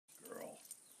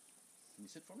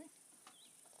sit for me?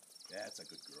 That's a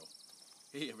good girl.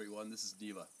 Hey everyone, this is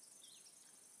Niva.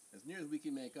 As near as we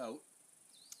can make out,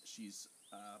 she's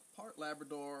part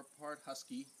Labrador, part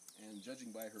Husky, and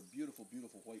judging by her beautiful,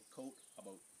 beautiful white coat,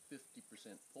 about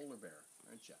 50% polar bear,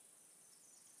 aren't ya?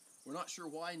 We're not sure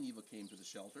why Niva came to the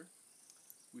shelter.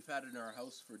 We've had it in our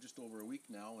house for just over a week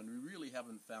now, and we really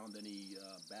haven't found any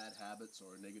bad habits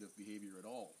or negative behavior at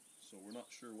all. So we're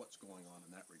not sure what's going on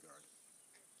in that regard.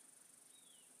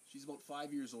 She's about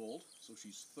 5 years old, so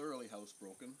she's thoroughly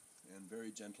housebroken and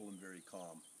very gentle and very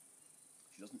calm.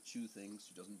 She doesn't chew things,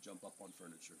 she doesn't jump up on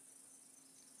furniture.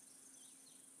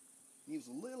 Eve's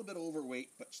a little bit overweight,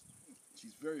 but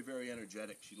she's very, very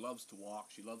energetic. She loves to walk,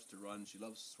 she loves to run, she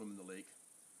loves to swim in the lake.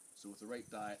 So with the right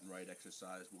diet and right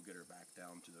exercise, we'll get her back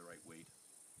down to the right weight.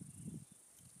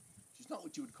 She's not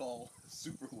what you would call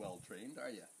super well trained,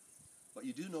 are you? But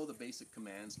you do know the basic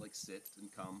commands like sit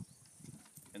and come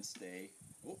and stay.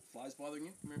 Oh, flies bothering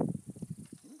you? Come here.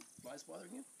 Flies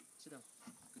bothering you? Sit down.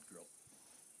 Good girl.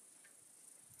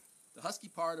 The husky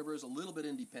part of her is a little bit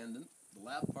independent. The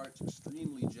lab part's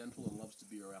extremely gentle and loves to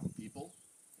be around people.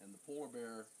 And the polar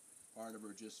bear part of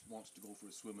her just wants to go for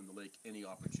a swim in the lake any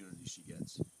opportunity she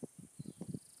gets.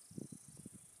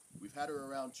 We've had her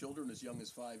around children as young as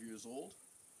 5 years old,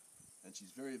 and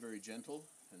she's very, very gentle,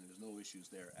 and there's no issues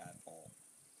there at all.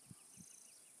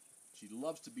 She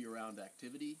loves to be around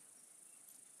activity,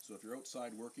 so if you're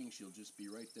outside working, she'll just be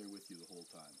right there with you the whole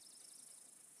time.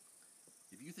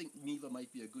 If you think Niva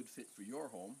might be a good fit for your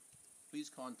home, please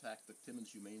contact the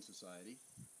Timmins Humane Society,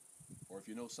 or if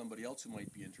you know somebody else who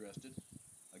might be interested,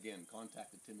 again,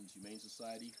 contact the Timmins Humane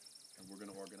Society, and we're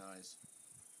going to organize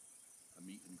a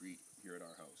meet and greet here at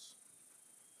our house.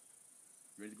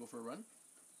 You ready to go for a run?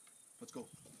 Let's go.